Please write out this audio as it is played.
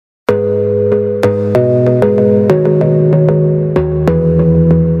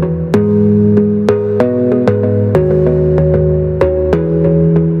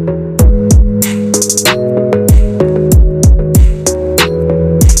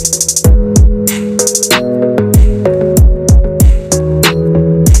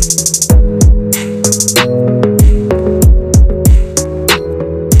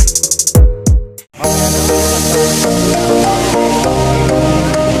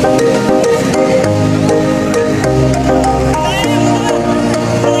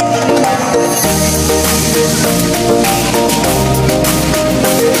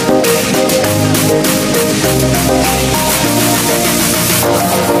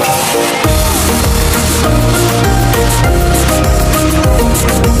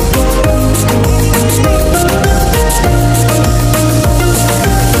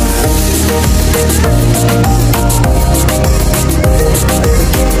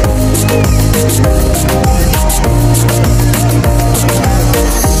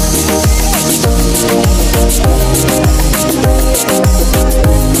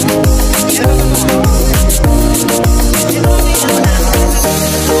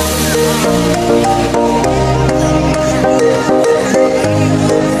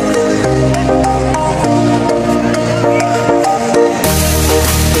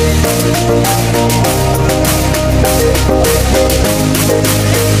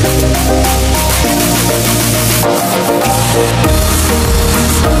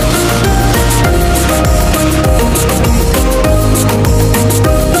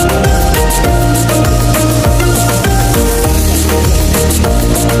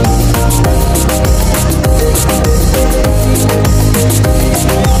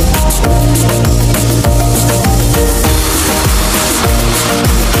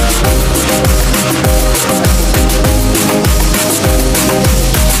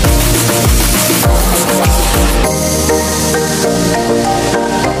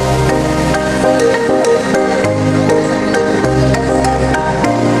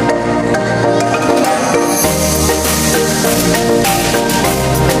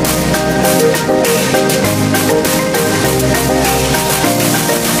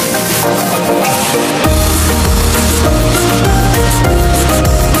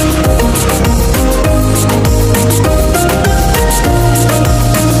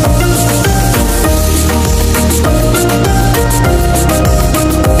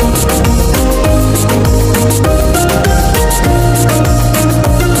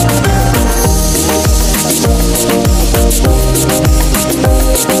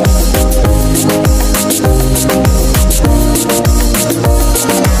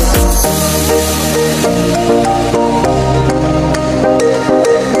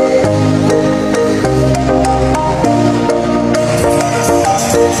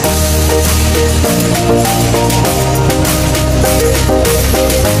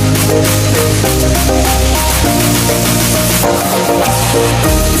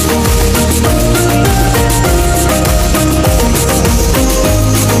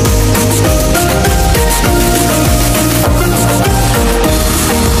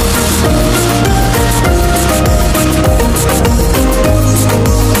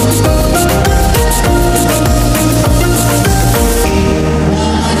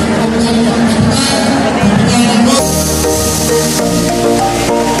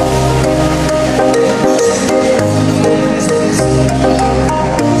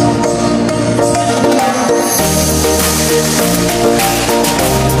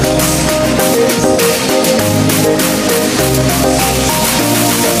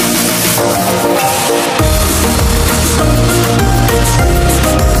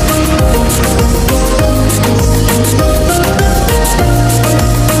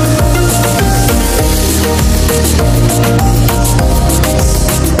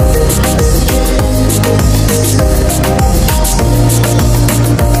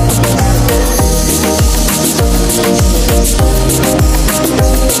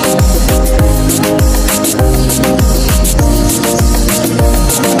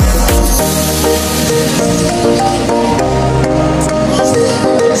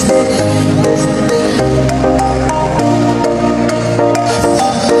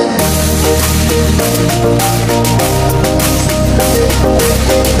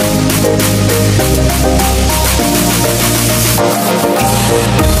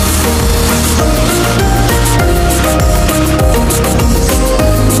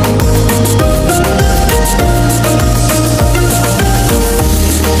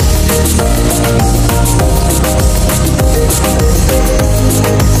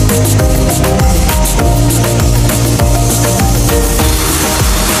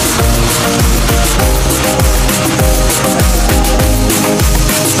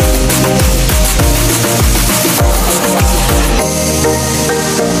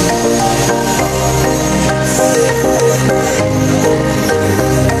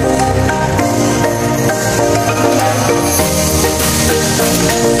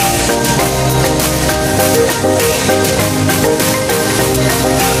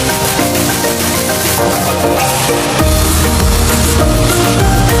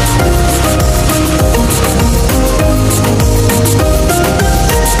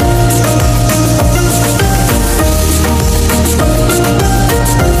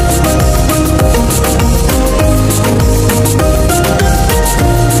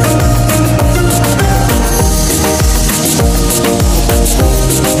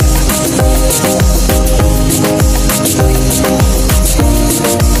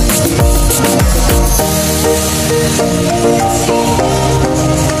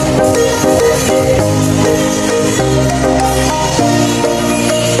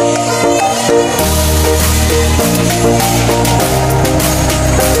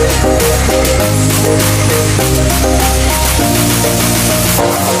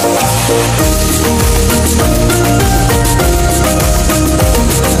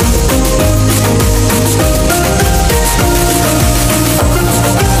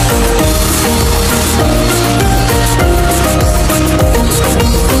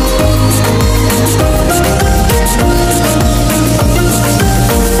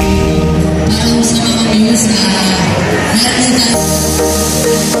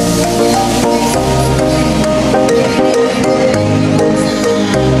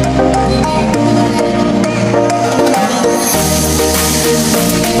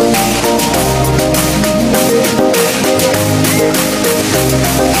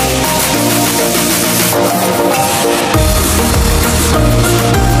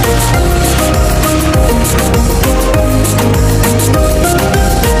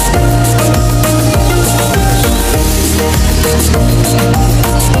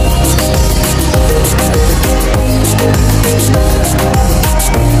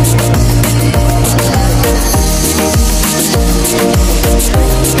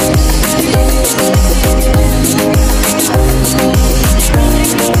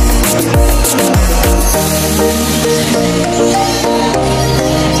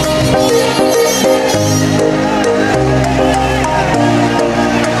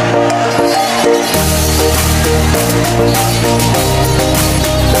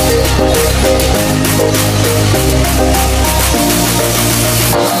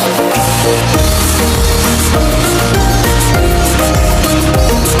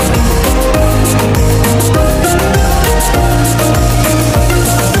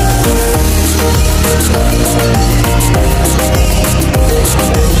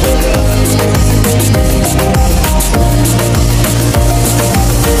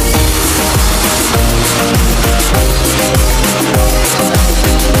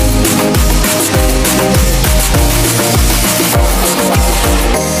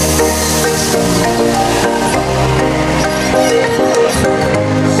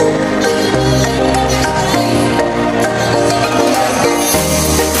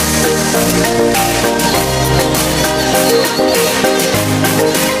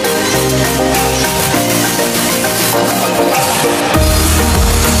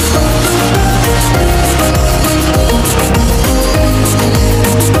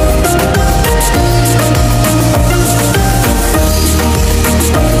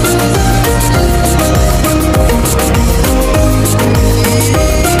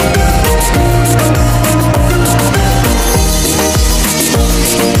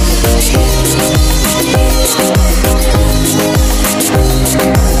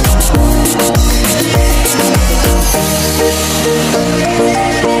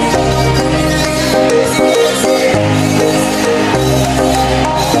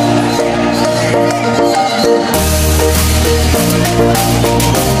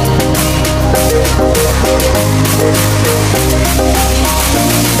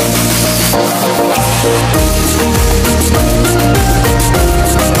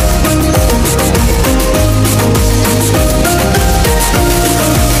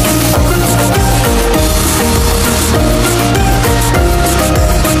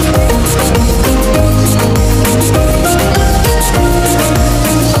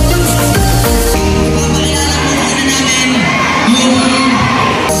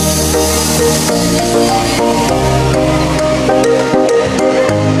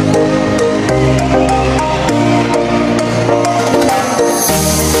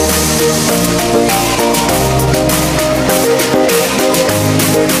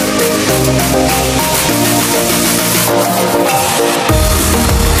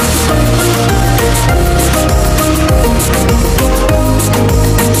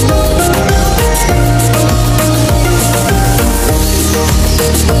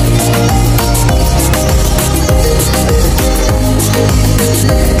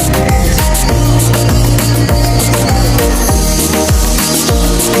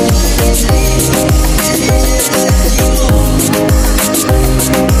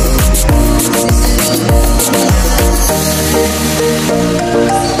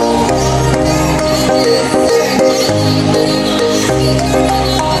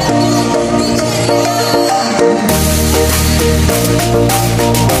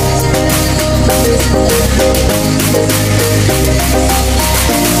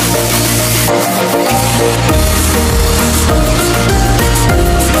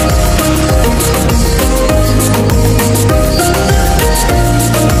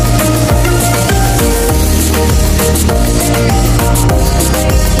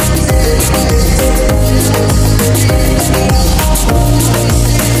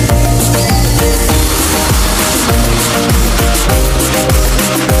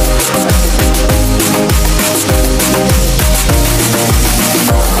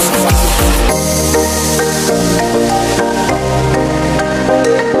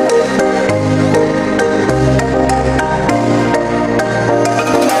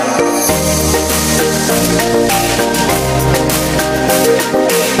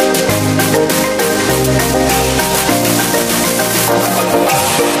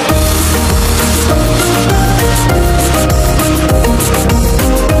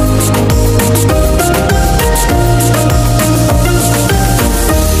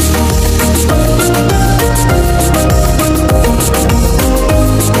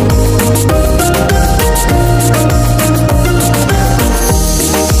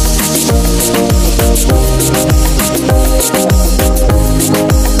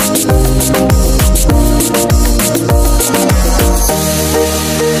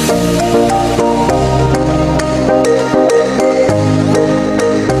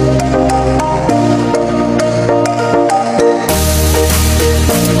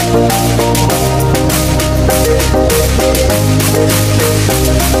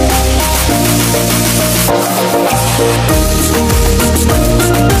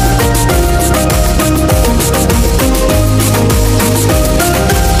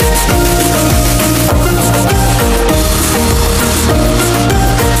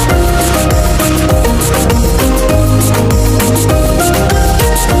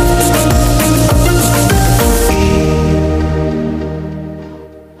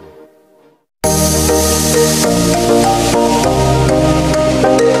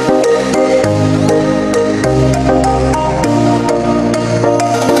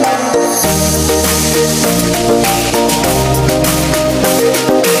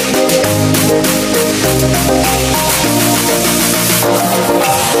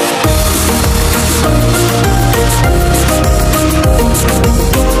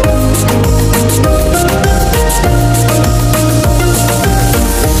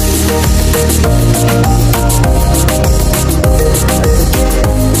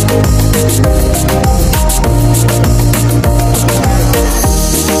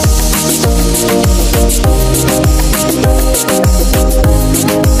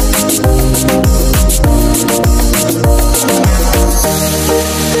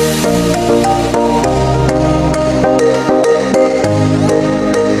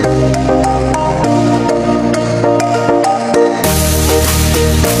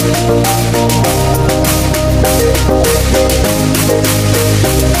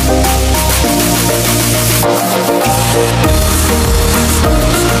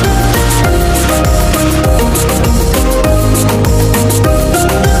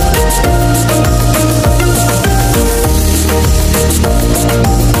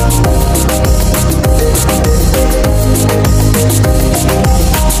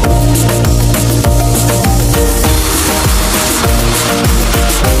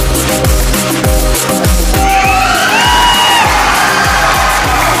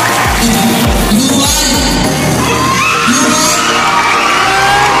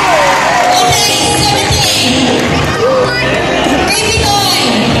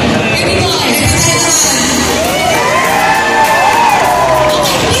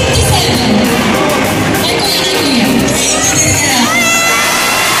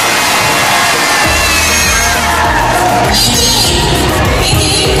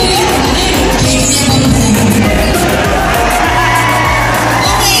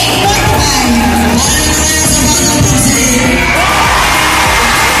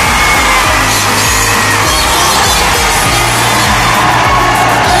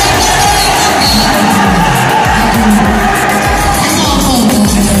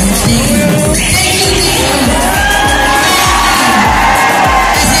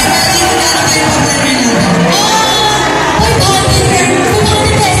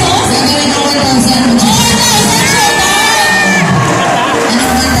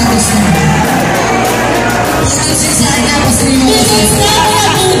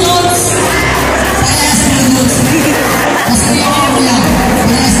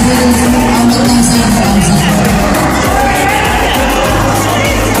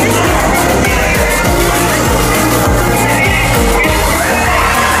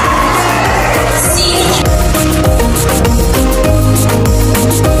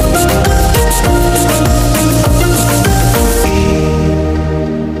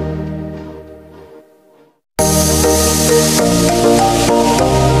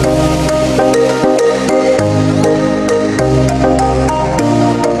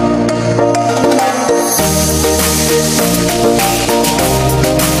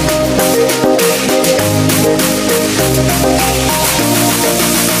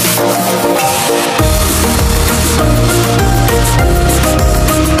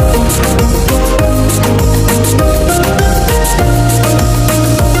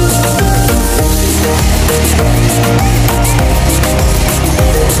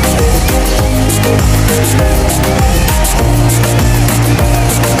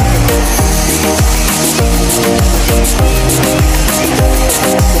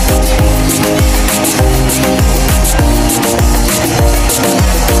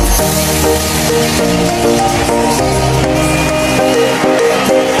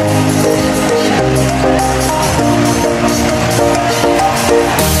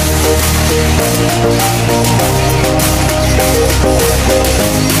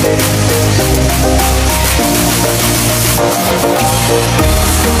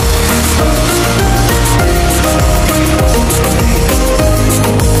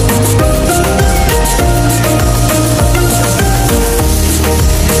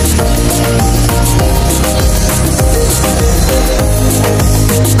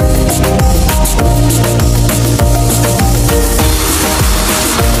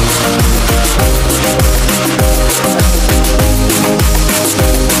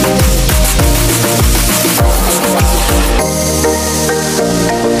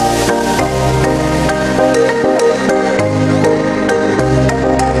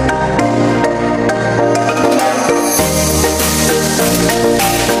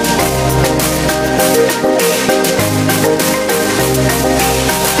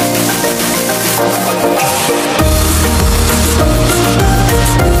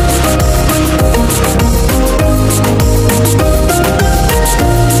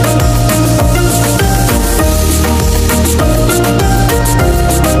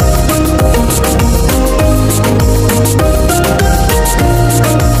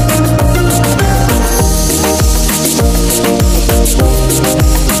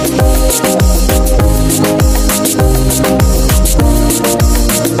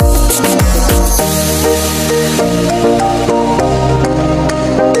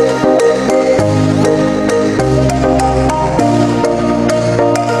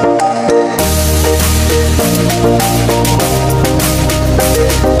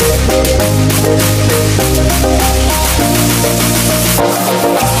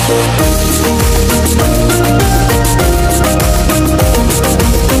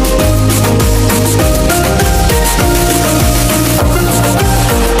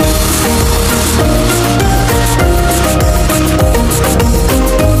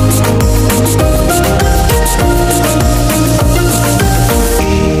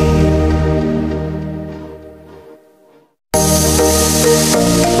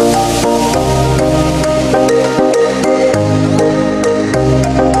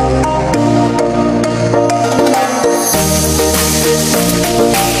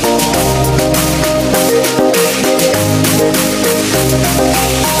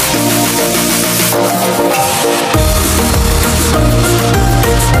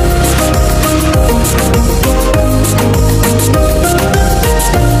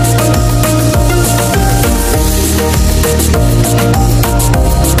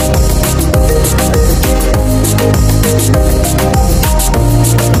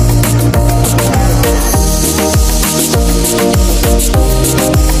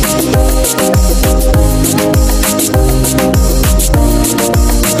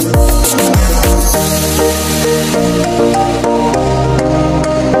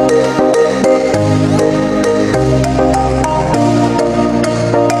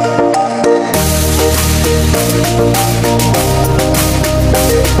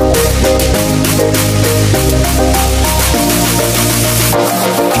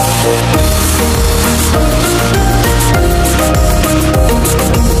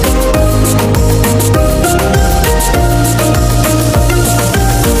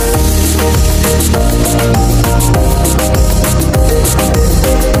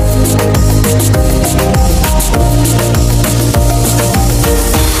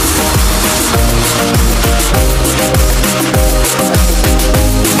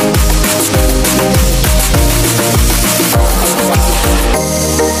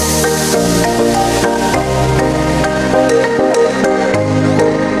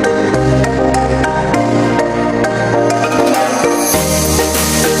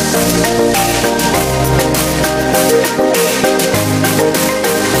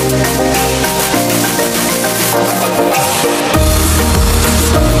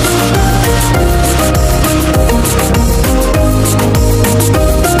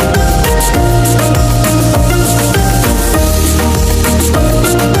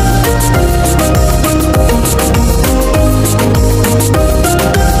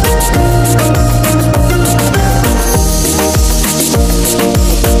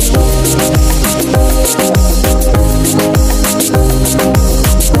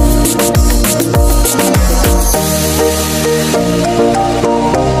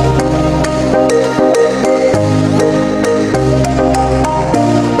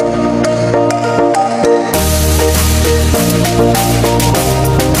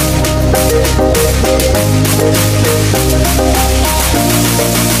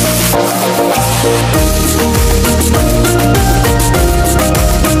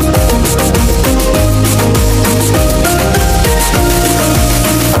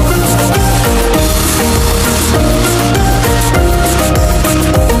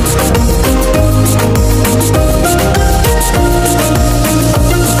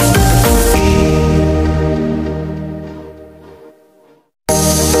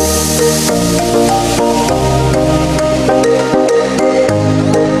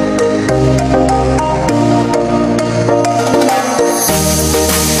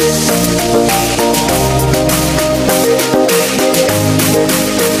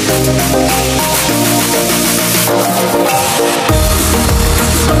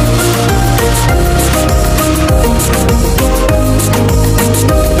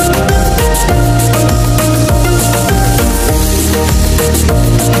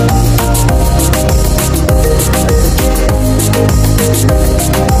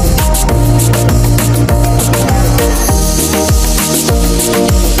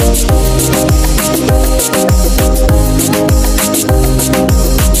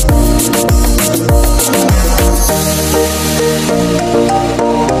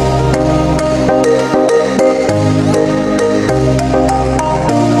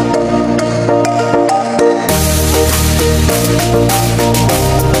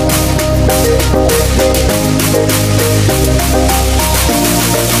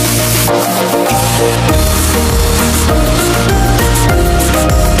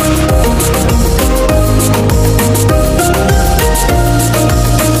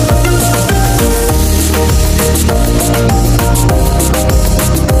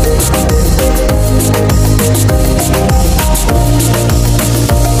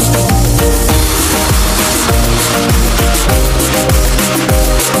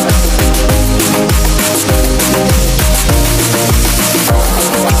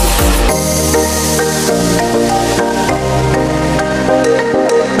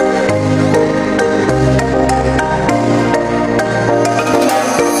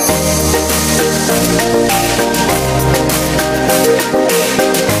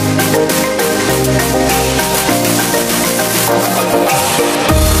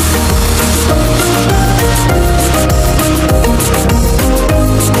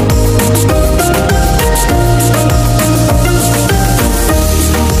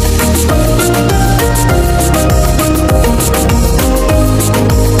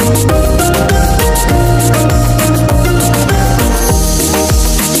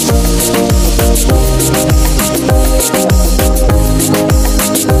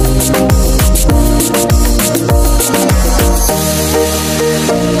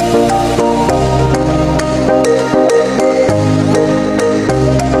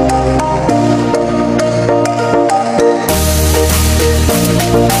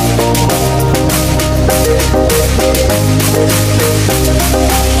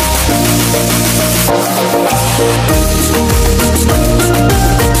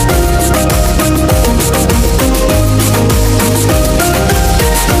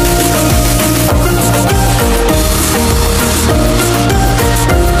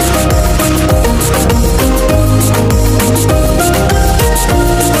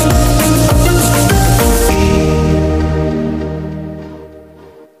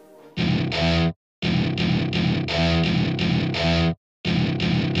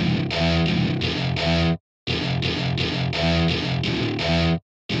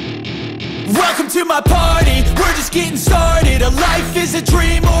to my party, we're just getting started. A life is a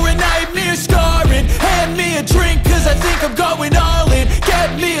dream or a nightmare scarring. Hand me a drink cause I think I'm going all in.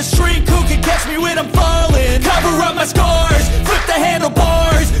 Get me a shrink who can catch me when I'm falling. Cover up my scars, flip the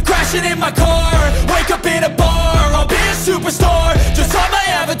handlebars, crashing in my car, wake up in a bar. I'll be a superstar, just on my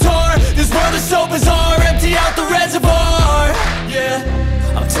avatar. This world is so bizarre, empty out the reservoir. Yeah,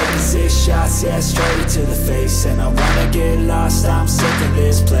 I'm taking 6 shots, yeah, straight to the face. And I wanna get lost, I'm sick of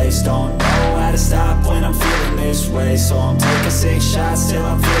this place. Don't know how to stop when I'm feeling this way. So I'm taking 6 shots till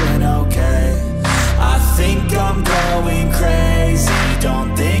I'm feeling okay. I think I'm going crazy,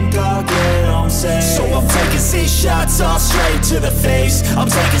 don't think I'll get home safe. So I'm taking 6 shots, all straight to the face. I'm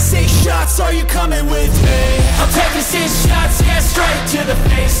taking 6 shots, are you coming with me? I'm taking 6 shots, yeah, straight to the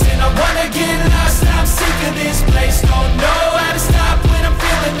face. And I wanna get lost, I'm sick of this place. Don't know how to stop when I'm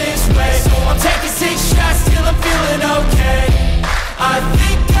feeling this way. So I'm taking 6 shots till I'm feeling okay. I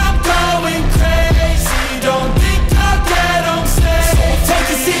think I'm going crazy, don't think I'll get home safe. So I'm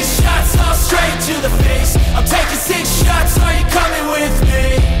taking 6 shots, all straight to the face. I'm taking 6 shots, are you coming with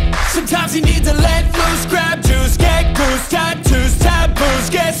me? Sometimes you need to let loose, grab juice, get goose, tattoos, taboos,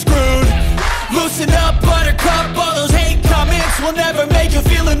 get screwed. Loosen up, buttercup, all those hate comments will never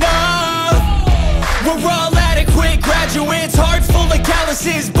We're all adequate graduates, heart full of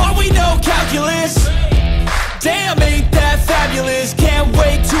calluses, but we know calculus. Damn, ain't that fabulous? Can't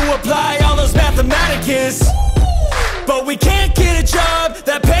wait to apply all those mathematicus. But we can't get a job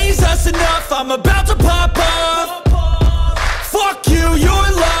that pays us enough. I'm about to pop off. Fuck you,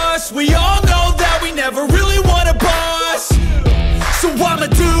 you're lost. We all know that we never really want a boss. So I'ma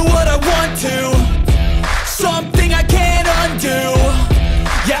do what I want to, something I can't undo.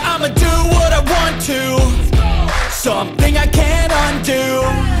 Yeah, I'ma do what I want to, something I can't undo.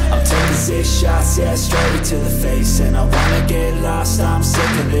 I'm taking 6 shots, yeah, straight to the face. And I wanna get lost, I'm sick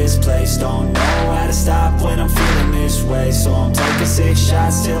of this place. Don't know how to stop when I'm feeling this way. So I'm taking 6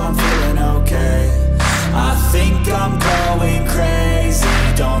 shots till I'm feeling okay. I think I'm going crazy,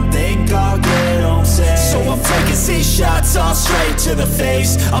 don't think I'll get home safe. So I'm taking 6 shots all straight to the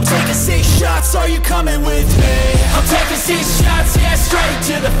face. I'm taking 6 shots, are you coming with me? I'm taking 6 shots, yeah, straight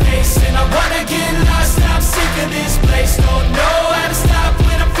to the face. And I wanna get lost, I'm sick of this place. Don't know how to stop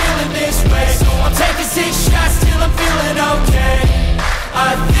when I'm feeling this way. So I'm taking 6 shots till I'm feeling okay.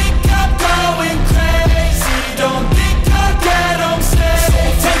 I think I'm going crazy, don't think I'll get home safe. So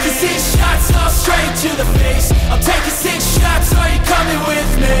I'm taking 6 shots all straight to the face. I'm taking 6 shots, are you coming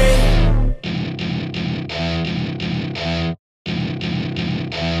with me?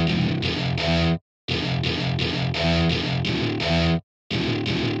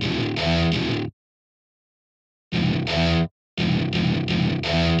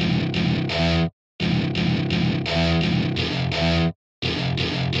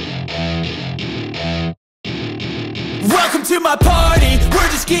 Welcome to my party, we're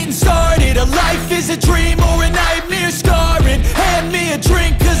just getting started. A life is a dream or a nightmare scarring. Hand me a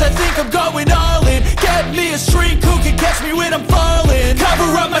drink cause I think I'm going all in. Get me a shrink who can catch me when I'm falling.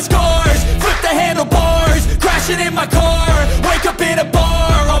 Cover up my scars, flip the handlebars, crashing in my car, wake up in a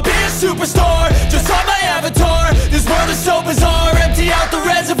bar. I'll be a superstar, just on my avatar. This world is so bizarre, empty out the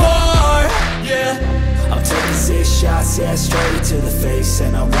reservoir. Yeah, I'm taking 6 shots, yeah, straight to the face.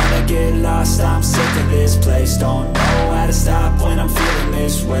 And I wanna get lost, I'm sick of this place. Don't know how to stop when I'm feeling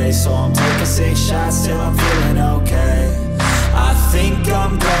this way. So I'm taking 6 shots till I'm feeling okay. I think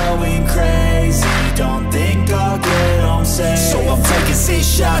I'm going crazy, don't think I'll get home safe. So I'm taking 6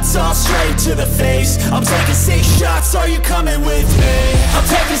 shots all straight to the face. I'm taking 6 shots, are you coming with me? I'm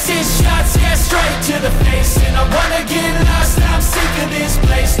taking 6 shots, yeah, straight to the face. And I wanna get lost, I'm sick of this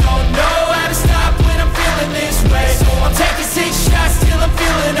place. Don't know how to stop when I'm feeling this way. So I'm taking 6 shots till I'm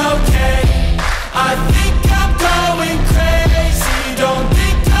feeling okay. I think I'm going crazy, don't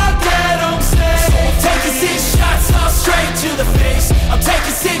think I'll get home safe. So I'm taking 6 shots all straight to the face. I'm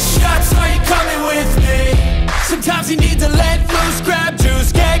taking 6 shots, are you coming with me? Sometimes you need to let loose, grab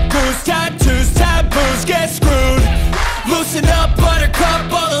juice, get goose, tattoos, taboos, get screwed. Loosen up,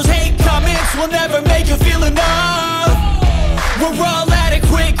 buttercup, all those hate comments will never make you feel enough. We're all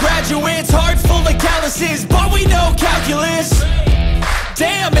adequate graduates, heart full of calluses, but we know calculus.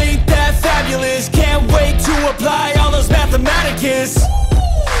 Damn, ain't that fabulous? Can't wait to apply all those mathematicus.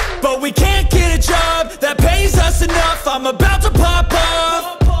 But we can't get a job that pays us enough. I'm about to pop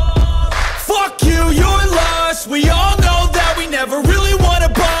off. Fuck you, you're lost. We all know that we never really want a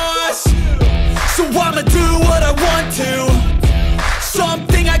boss. So I'ma do what I want to,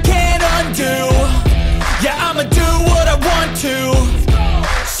 something I can't undo. Yeah, I'ma do what I want to,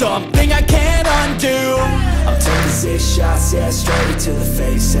 something I can't undo. I'm taking 6 shots, yeah, straight to the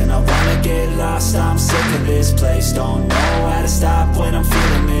face. And I wanna get lost, I'm sick of this place. Don't know how to stop when I'm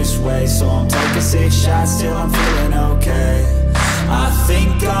feeling this way. So I'm taking 6 shots till I'm feeling okay. I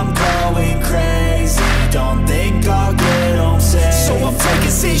think I'm going crazy, don't think I'll get home safe. So I'm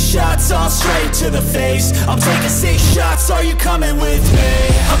taking 6 shots all straight to the face. I'm taking 6 shots, are you coming with me?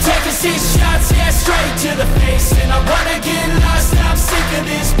 I'm taking 6 shots, yeah, straight to the face. And I wanna get lost, I'm sick of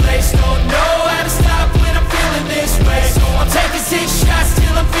this place. Don't know how to stop when I'm feeling this way. So I'm taking 6 shots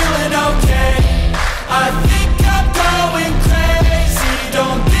till I'm feeling okay. I think I'm going crazy,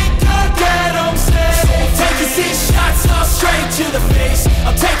 don't think I'll get home safe. So I'm taking 6 shots all straight to the face.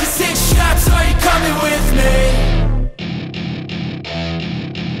 I'm taking 6 shots, are you coming with me?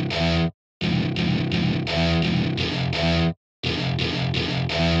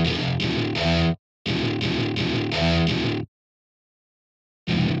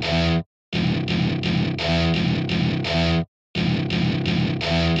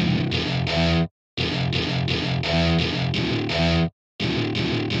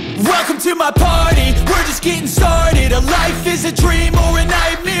 Welcome to my party, we're just getting started. A life is a dream or a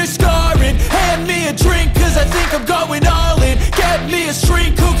nightmare scarring. Hand me a drink cause I think I'm going all in. Get me a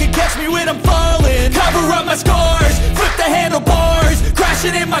shrink who can catch me when I'm falling. Cover up my scars, flip the handlebars,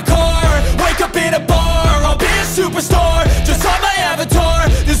 crashing in my car, wake up in a bar.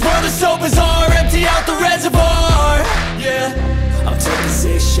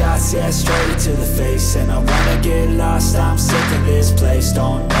 to the face, and I wanna get lost. I'm sick of this place,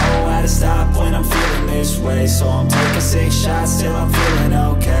 don't know how to stop when I'm feeling this way. So I'm taking 6 shots till I'm feeling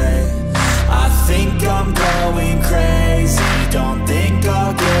okay. I think I'm going crazy, don't think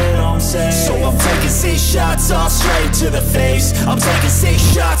I'll get home safe. So I'm taking 6 shots all straight to the face. I'm taking 6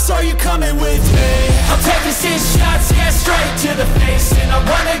 shots, are you coming with me? I'm taking 6 shots, yeah, straight to the face. And I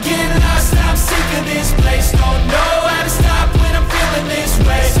wanna get lost, I'm sick of this place. Don't know how to stop